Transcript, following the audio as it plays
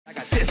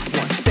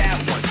that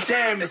one.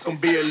 Damn, it's gonna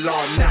be a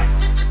long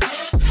night.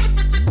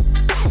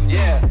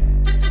 Yeah.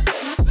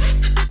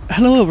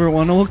 Hello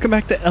everyone and welcome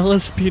back to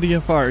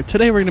LSPDFR.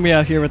 Today we're going to be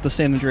out here with the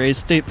San Andreas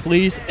State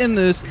Police in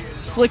this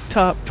slick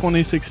top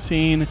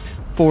 2016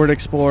 Ford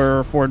Explorer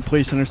or Ford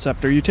Police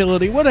Interceptor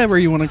utility, whatever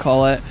you want to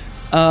call it.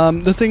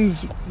 The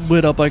thing's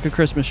lit up like a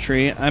Christmas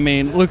tree. I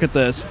mean, look at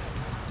this.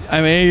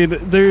 I mean,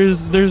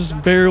 there's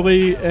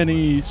barely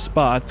any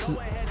spots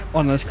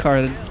on this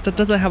car that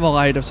doesn't have a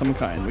light of some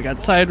kind. We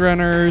got side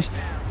runners.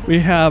 We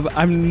have,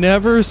 I've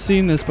never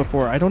seen this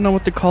before. I don't know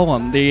what to call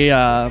them.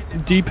 The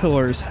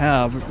D-pillars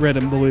have red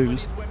and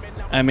blues.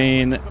 I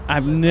mean,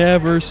 I've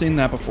never seen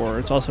that before.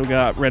 It's also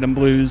got red and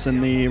blues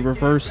in the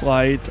reverse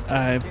lights.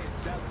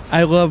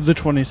 I love the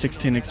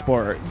 2016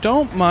 Explorer.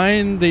 Don't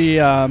mind the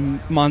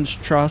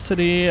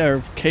monstrosity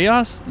of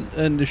chaos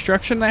and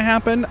destruction that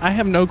happened. I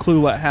have no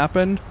clue what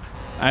happened.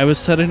 I was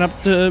setting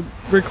up to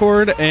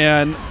record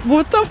and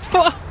what the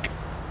fuck?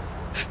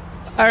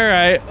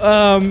 Alright,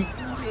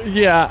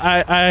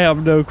 yeah, I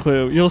have no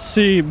clue. You'll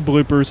see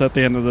bloopers at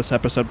the end of this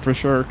episode for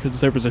sure,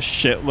 because there was a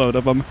shitload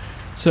of them.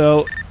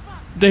 So,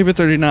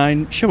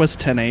 David39, show us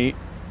 10-8.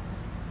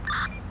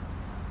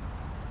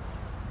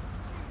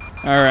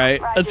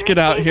 Alright, let's get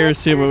out here,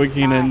 see what we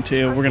can get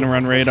into. We're going to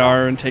run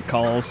radar and take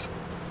calls.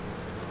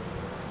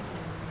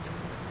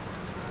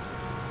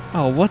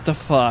 Oh, what the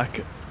fuck?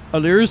 Oh,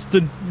 there's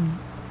the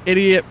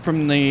idiot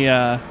from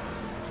the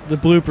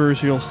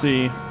bloopers you'll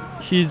see.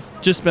 He's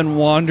just been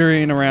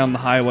wandering around the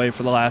highway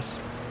for the last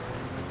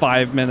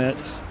 5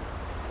 minutes.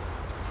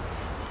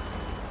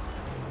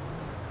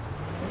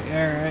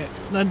 Alright,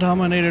 the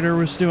Dominator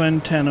was doing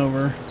 10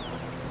 over.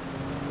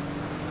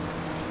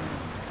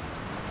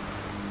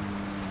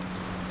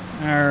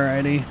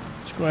 Alrighty,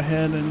 let's go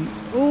ahead and...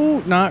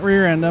 Ooh, not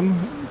rear end him.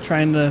 I'm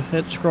trying to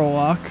hit scroll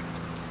lock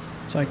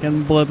so I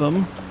can blip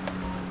him.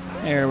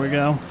 There we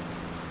go.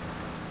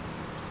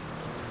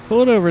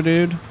 Pull it over,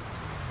 dude.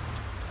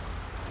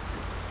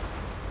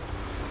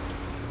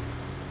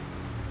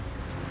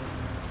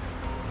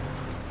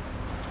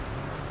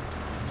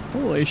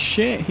 Holy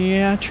shit, he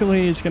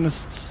actually is gonna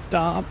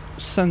stop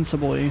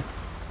sensibly.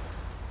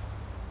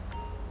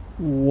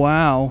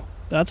 Wow,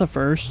 that's a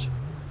first.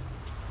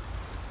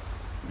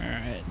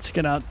 Alright, let's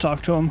get out and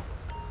talk to him.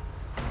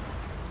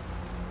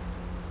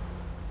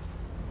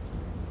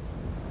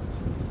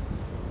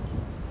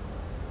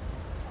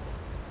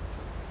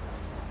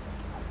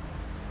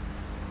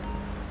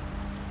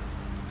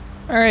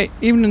 Alright,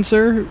 evening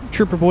sir,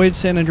 Trooper Boyd,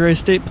 San Andreas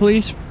State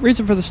Police.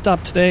 Reason for the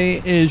stop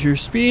today is your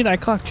speed. I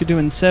clocked you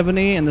doing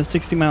 70 in the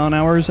 60 mile an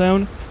hour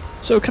zone.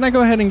 So can I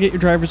go ahead and get your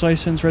driver's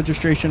license,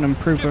 registration, and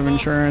proof of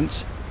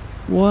insurance?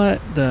 What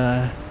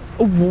the...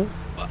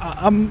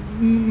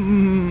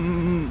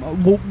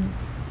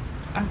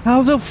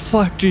 how the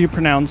fuck do you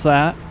pronounce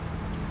that?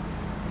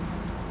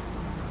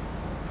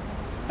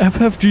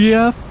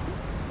 FFGF?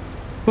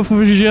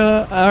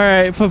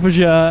 Alright,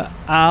 FFGF.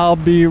 I'll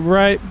be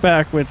right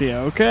back with you,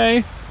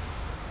 okay?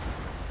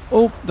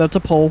 Oh, that's a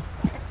pole.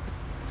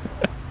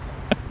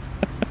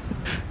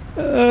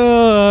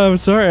 I'm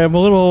sorry, I'm a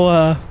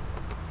little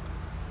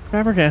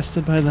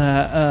flabbergasted by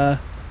that.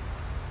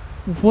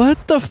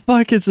 What the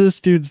fuck is this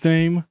dude's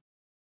name?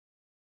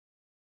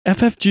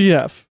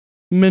 FFGF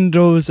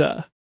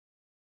Mendoza.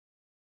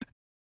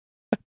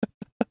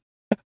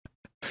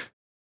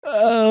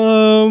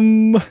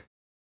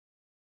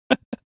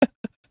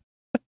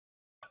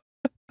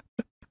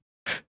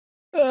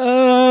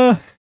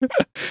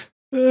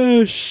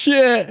 Oh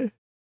shit.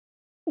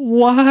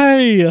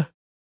 Why?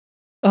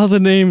 Oh, the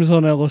names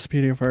on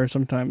LSPDFR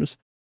sometimes.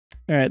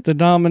 Alright, the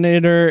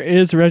Dominator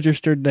is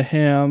registered to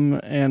him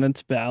and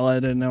it's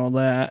valid and all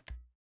that.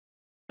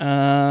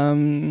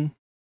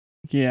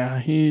 Yeah,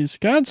 he's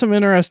got some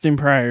interesting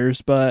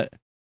priors, but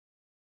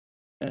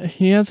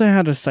he hasn't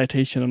had a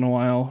citation in a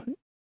while.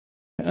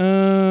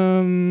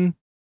 You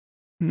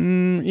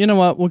know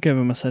what? We'll give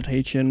him a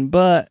citation,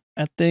 but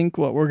I think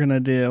what we're gonna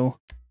do,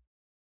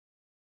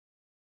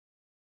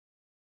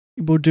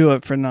 we'll do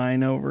it for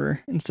 9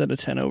 over instead of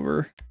 10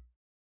 over.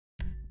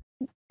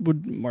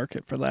 Would mark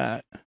it for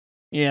that.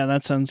 Yeah,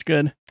 that sounds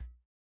good.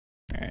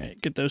 Alright,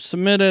 get those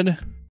submitted,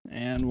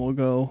 and we'll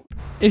go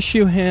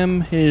issue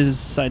him his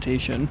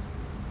citation.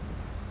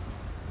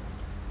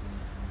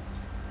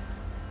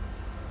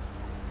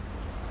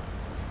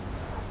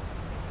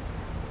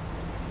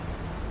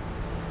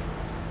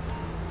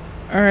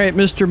 Alright,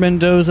 Mr.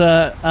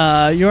 Mendoza,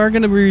 you are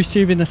going to be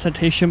receiving a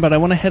citation, but I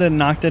went ahead and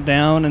knocked it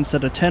down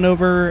instead of 10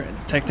 over.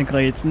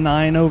 Technically, it's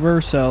 9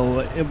 over, so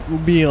it will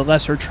be a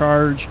lesser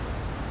charge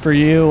for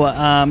you.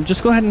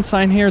 Just go ahead and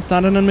sign here. It's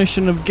not an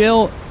admission of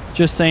guilt,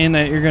 just saying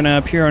that you're going to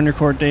appear on your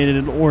court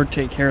dated or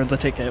take care of the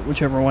ticket,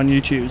 whichever one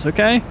you choose,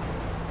 okay?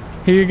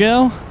 Here you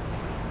go.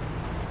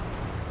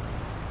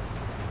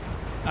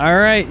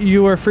 Alright,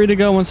 you are free to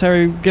go once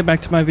I get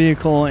back to my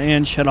vehicle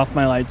and shut off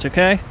my lights,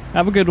 okay?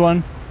 Have a good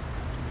one.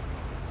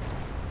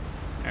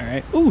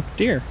 Alright. Ooh,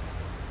 deer.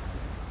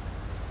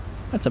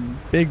 That's a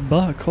big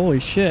buck. Holy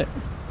shit.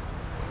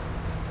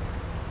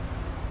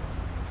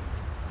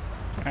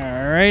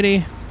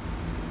 Alrighty.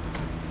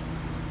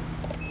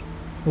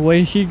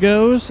 Away he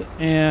goes,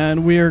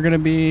 and we are going to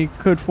be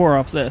code 4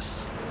 off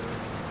this.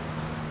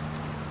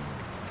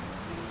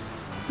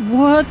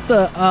 What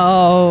the?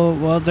 Oh,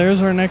 well,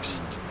 there's our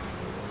next.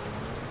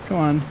 Come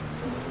on.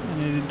 I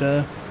needed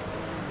to.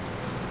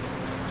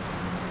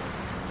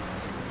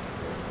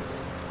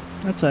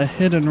 That's a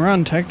hit and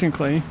run,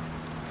 technically.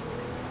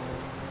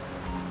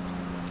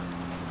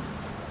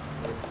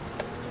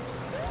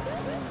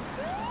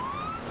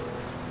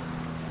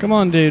 Come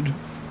on, dude.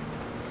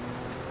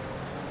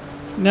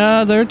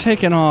 No, they're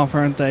taking off,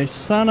 aren't they?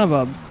 Son of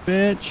a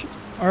bitch.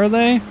 Are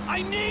they?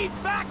 I need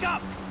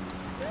backup.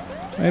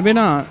 Maybe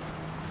not.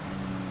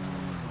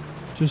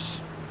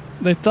 Just,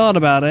 they thought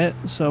about it,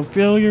 so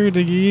failure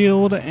to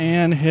yield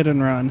and hit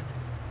and run.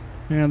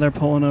 Yeah, they're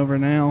pulling over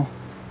now.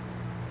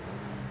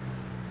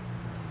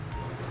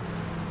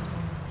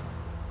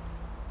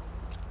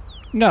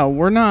 No,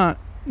 we're not.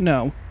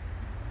 No.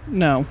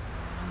 No.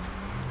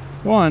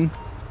 One.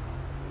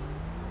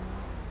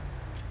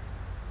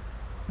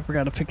 I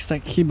forgot to fix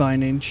that key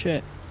binding.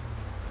 Shit.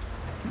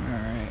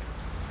 Alright.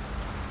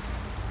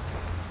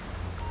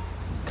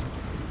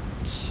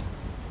 Let's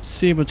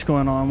see what's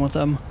going on with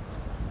them.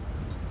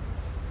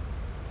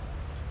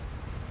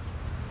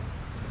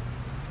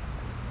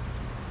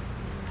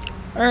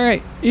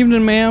 Alright.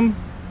 Evening, ma'am.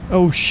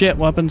 Oh shit,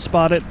 weapon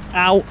spotted.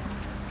 Out.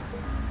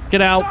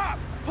 Get out. Stop!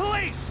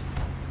 Police!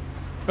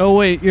 Oh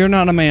wait, you're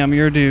not a ma'am.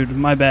 You're a dude.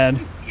 My bad.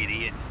 You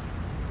idiot.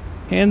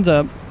 Hands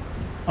up.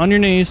 On your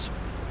knees.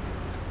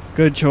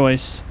 Good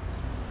choice.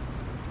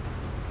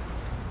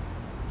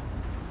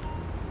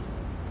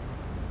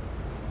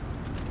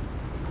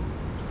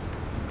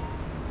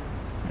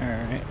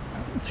 Alright.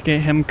 Let's get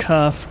him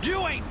cuffed.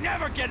 You ain't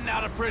never getting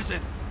out of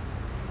prison.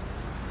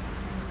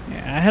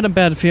 Yeah, I had a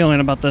bad feeling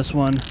about this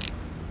one.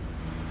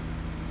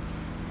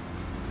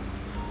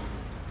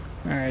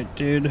 Alright,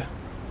 dude.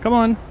 Come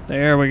on.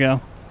 There we go.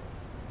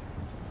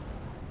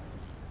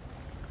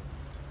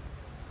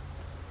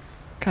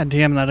 God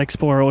damn, that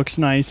Explorer looks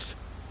nice.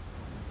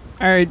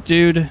 Alright,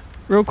 dude.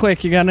 Real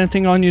quick, you got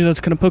anything on you that's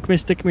gonna poke me,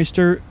 stick me,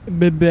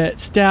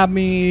 stab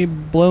me,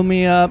 blow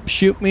me up,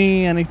 shoot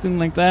me, anything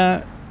like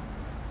that?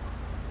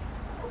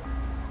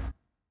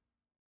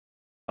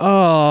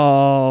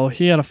 Oh,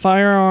 he had a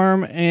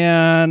firearm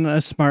and a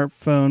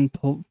smartphone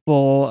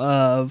full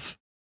of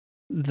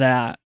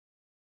that.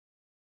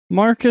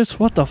 Marcus,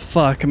 what the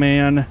fuck,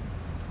 man?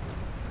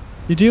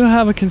 You do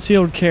have a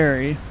concealed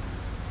carry.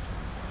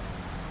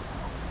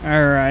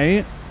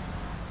 Alright.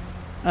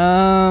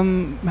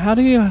 How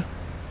do you...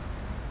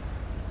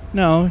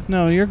 No,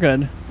 you're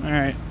good.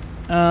 Alright.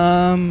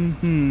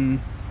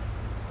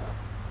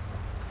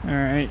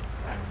 Alright.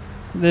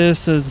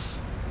 This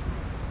is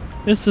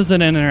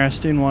an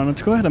interesting one.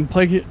 Let's go ahead and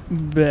place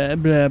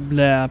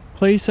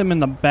him in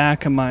the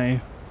back of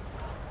my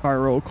car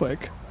real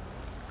quick.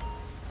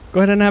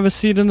 Go ahead and have a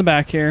seat in the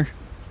back here.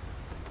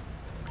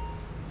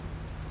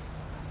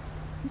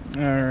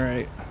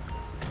 Alright.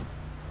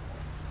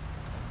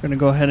 Gonna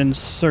go ahead and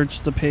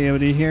search the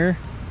peyote here.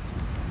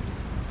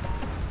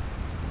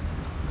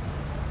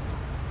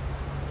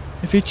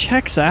 If he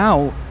checks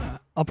out,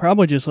 I'll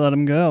probably just let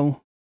him go.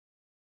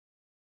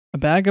 A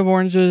bag of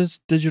oranges,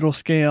 digital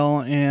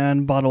scale,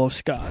 and bottle of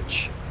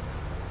scotch.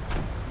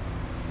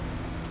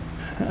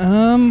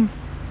 Go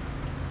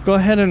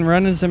ahead and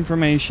run his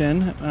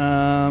information.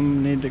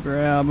 Need to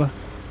grab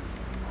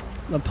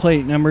the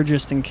plate number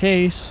just in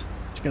case.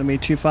 It's gonna be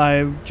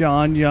 25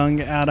 John Young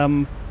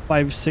Adam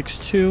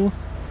 562.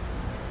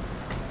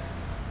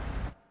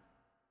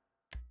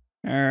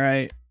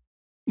 Alright.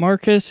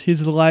 Marcus,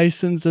 his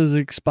license is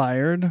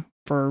expired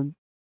for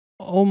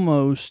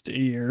almost a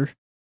year.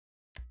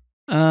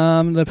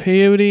 The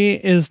peyote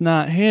is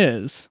not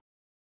his.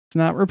 It's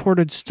not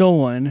reported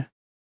stolen.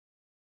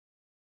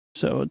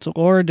 So it's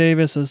Laura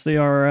Davis as the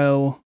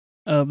RO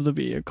of the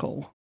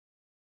vehicle.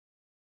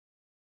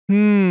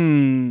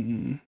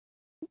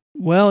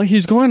 Well,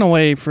 he's going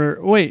away for...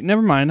 Wait,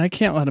 never mind. I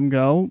can't let him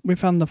go. We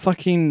found the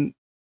fucking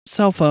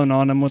cell phone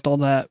on him with all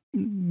that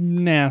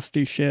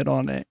nasty shit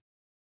on it.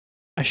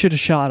 I should have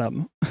shot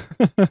him.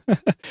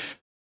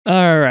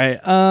 Alright,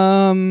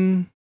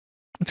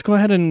 let's go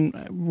ahead and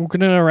we're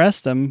going to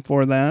arrest him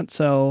for that.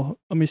 So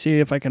let me see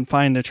if I can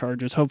find the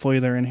charges. Hopefully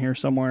they're in here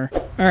somewhere.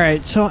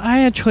 Alright, so I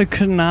actually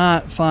could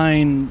not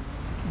find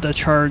the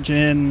charge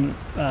in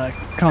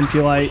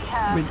Compulite.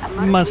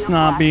 It must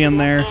not be in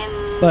there.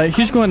 But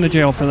he's going to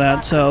jail for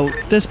that. So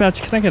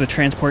dispatch, can I get a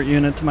transport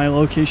unit to my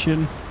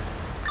location?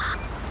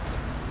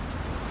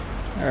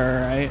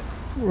 Alright,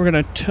 we're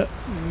going to...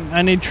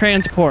 I need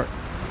transport.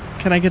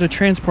 Can I get a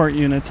transport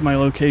unit to my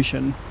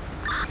location?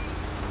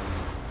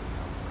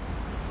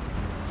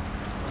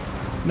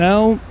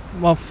 No?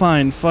 Well,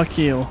 fine. Fuck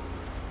you.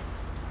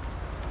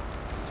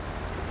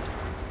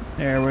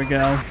 There we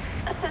go.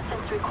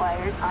 Assistance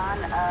required on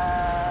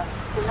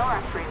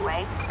Sonora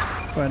Freeway.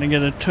 Go ahead and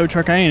get a tow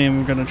truck. I ain't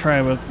even gonna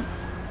try with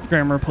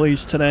Grammar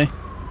Police today.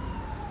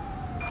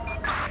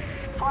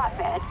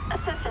 Flatbed.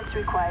 Assistance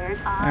required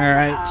on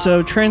Alright,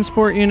 so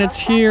transport units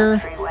here.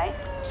 Freeway.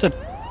 It's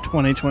a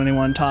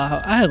 2021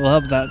 Tahoe. I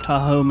love that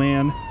Tahoe,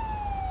 man.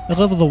 I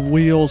love the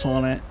wheels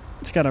on it.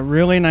 It's got a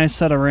really nice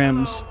set of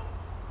rims.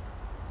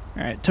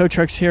 Alright, tow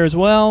truck's here as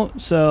well.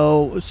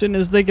 So as soon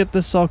as they get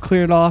this all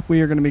cleared off,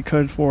 we are going to be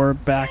code 4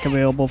 back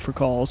available for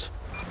calls.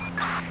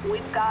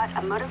 We've got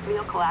a motor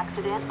vehicle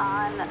accident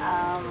on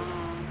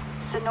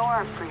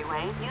Sonora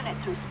Freeway.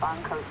 Units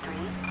respond code 3.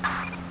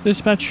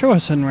 Dispatch, show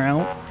us en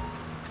route.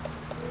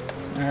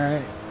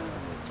 Alright.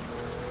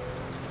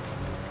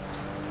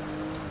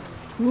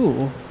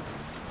 Ooh.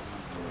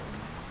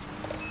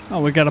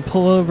 Oh, we gotta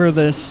pull over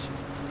this.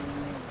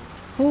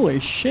 Holy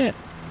shit.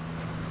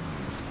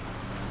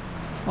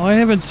 Oh, I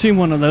haven't seen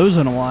one of those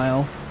in a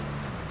while.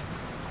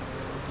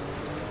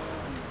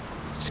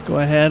 Let's go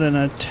ahead and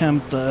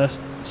attempt to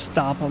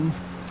stop them.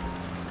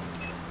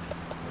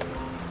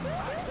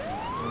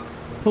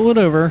 Pull it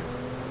over.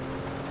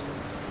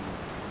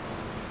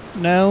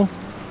 No.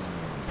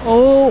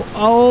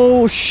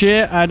 Oh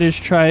shit, I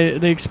just tried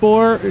the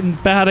Explorer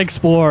and bad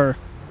Explorer.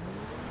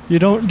 You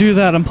don't do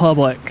that in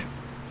public.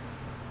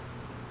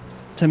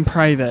 It's in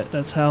private.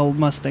 That's how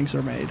Mustangs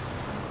are made.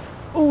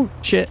 Oh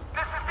shit.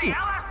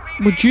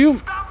 Would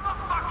you?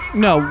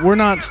 No, we're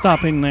not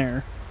stopping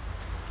there.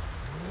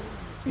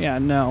 Yeah,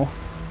 no.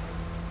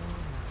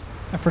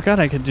 I forgot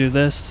I could do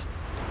this.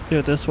 Do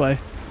it this way.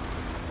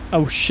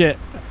 Oh shit.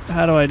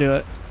 How do I do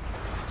it?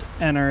 It's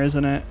enter,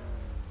 isn't it?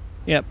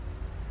 Yep.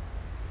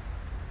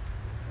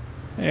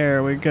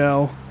 There we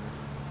go.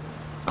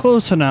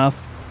 Close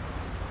enough.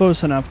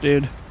 Close enough,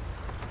 dude.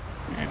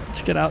 Alright,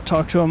 let's get out,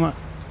 talk to him.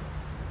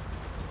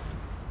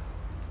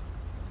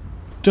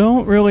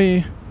 Don't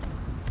really...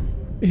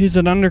 He's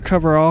an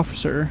undercover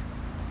officer.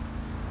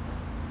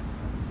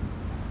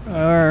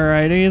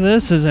 Alrighty,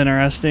 this is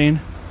interesting.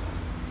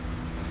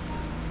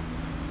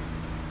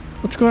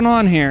 What's going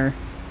on here?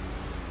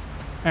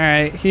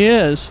 Alright, he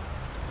is.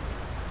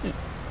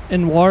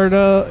 In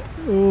Warda...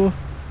 Ooh.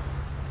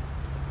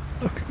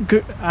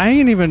 Okay, I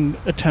ain't even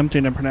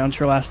attempting to pronounce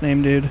your last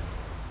name, dude.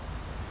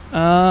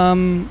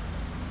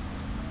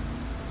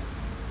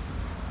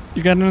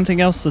 You got anything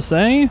else to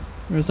say?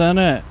 Or is that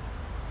it?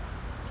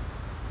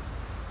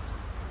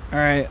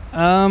 Alright,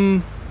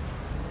 I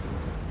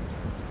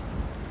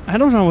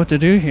don't know what to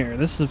do here.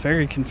 This is a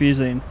very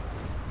confusing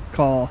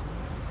call.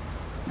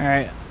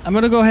 Alright, I'm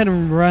gonna go ahead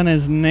and run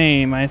his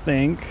name, I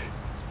think.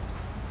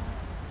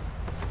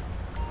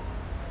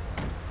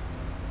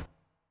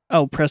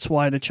 Oh, press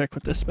Y to check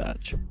with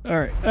dispatch.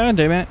 Alright,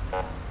 damn it.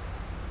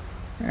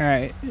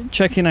 Alright,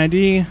 checking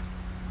ID.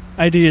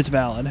 ID is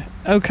valid.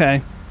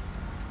 Okay.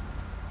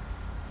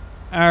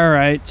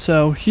 Alright,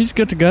 so he's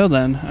good to go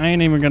then. I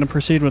ain't even gonna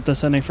proceed with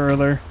this any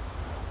further.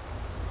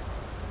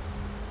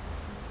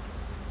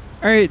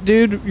 Alright,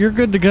 dude, you're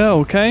good to go,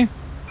 okay?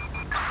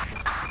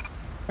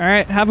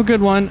 Alright, have a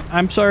good one.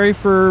 I'm sorry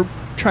for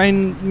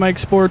my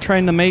Explorer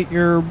trying to mate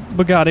your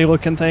Bugatti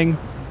looking thing.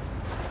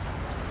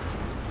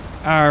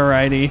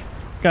 Alrighty.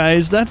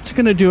 Guys, that's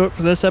going to do it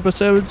for this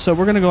episode. So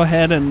we're going to go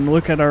ahead and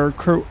look at our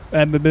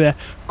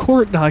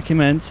court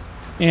documents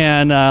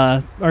and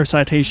our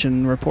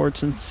citation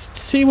reports and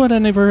see what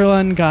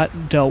everyone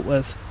got dealt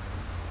with.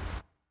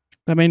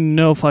 That made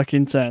no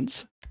fucking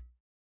sense.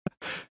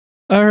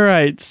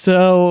 Alright,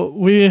 so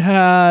we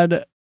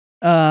had...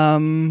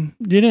 you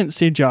didn't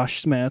see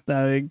Josh Smith.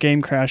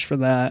 Game crash for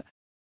that.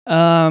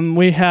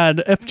 We had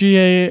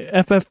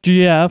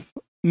FFGF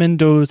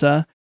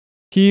Mendoza.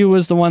 He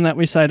was the one that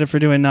we cited for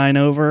doing 9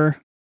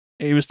 over.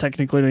 He was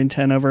technically doing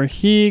 10 over.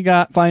 He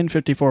got fined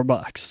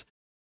 $54.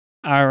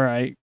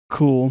 Alright,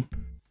 cool.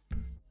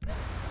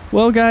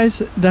 Well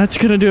guys, that's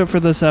gonna do it for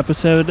this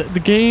episode. The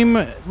game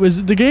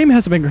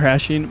hasn't been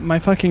crashing. My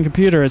fucking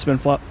computer has been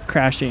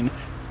crashing.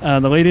 The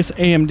latest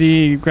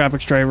AMD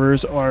graphics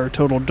drivers are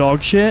total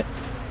dog shit,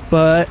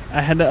 but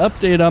I had to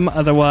update them,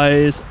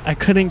 otherwise I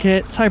couldn't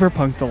get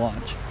Cyberpunk to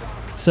launch.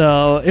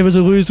 So it was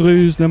a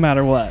lose-lose no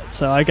matter what.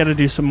 So I gotta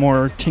do some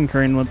more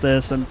tinkering with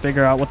this and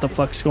figure out what the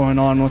fuck's going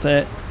on with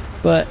it.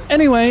 But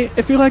anyway,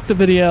 if you liked the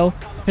video,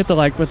 hit the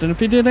like button. If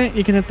you didn't,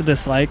 you can hit the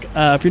dislike.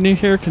 If you're new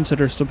here,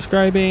 consider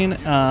subscribing.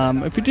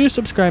 If you do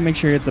subscribe, make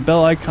sure you hit the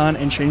bell icon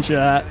and change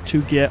that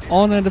to get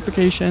all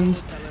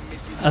notifications.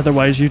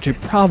 Otherwise, YouTube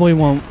probably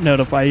won't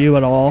notify you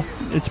at all.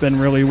 It's been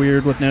really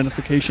weird with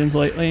notifications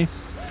lately.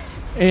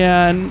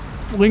 And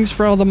links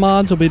for all the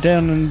mods will be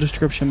down in the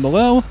description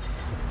below.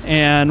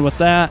 And with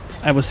that,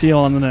 I will see you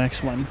all in the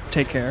next one.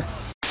 Take care.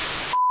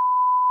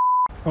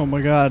 Oh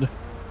my god.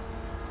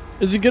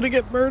 Is he gonna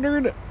get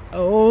murdered?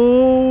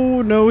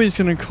 Oh no, he's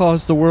gonna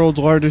cause the world's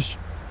largest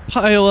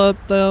pile up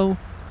though.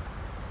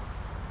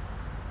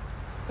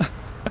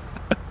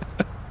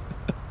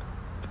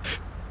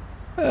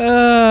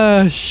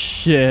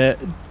 Shit.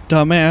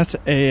 Dumbass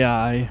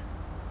AI.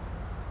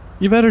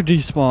 You better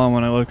despawn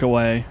when I look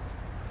away.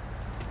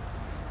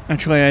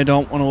 Actually, I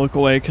don't want to look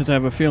away because I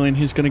have a feeling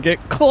he's going to get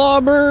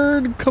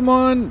clobbered. Come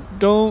on,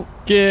 don't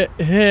get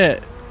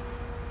hit.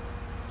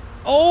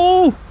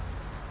 Oh!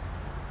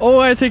 Oh,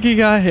 I think he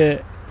got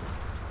hit.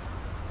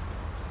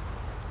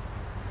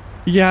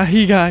 Yeah,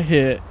 he got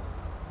hit.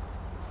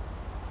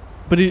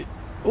 But he...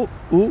 Oh,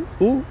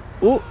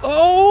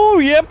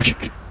 yep.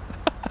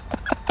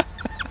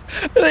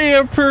 The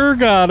Emperor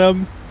got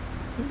him.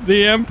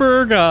 The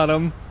Emperor got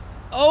him.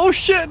 Oh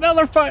shit, now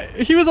they're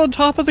fighting. He was on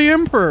top of the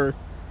Emperor.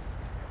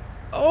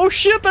 Oh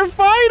shit, they're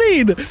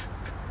fighting.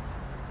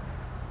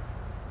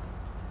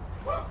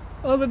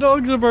 Oh, the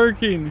dogs are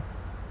barking.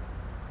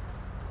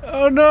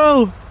 Oh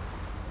no.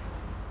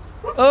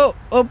 Oh.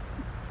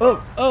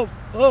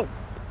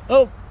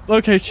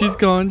 Okay, she's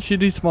gone. She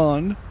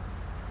despawned.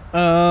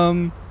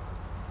 I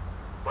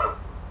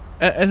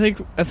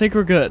think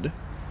we're good.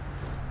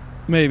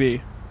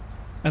 Maybe.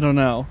 I don't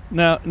know.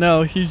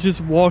 No, he's just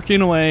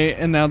walking away,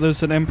 and now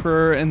there's an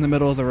Emperor in the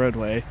middle of the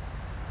roadway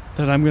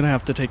that I'm gonna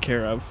have to take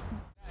care of.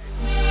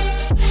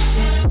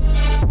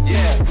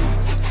 Yeah.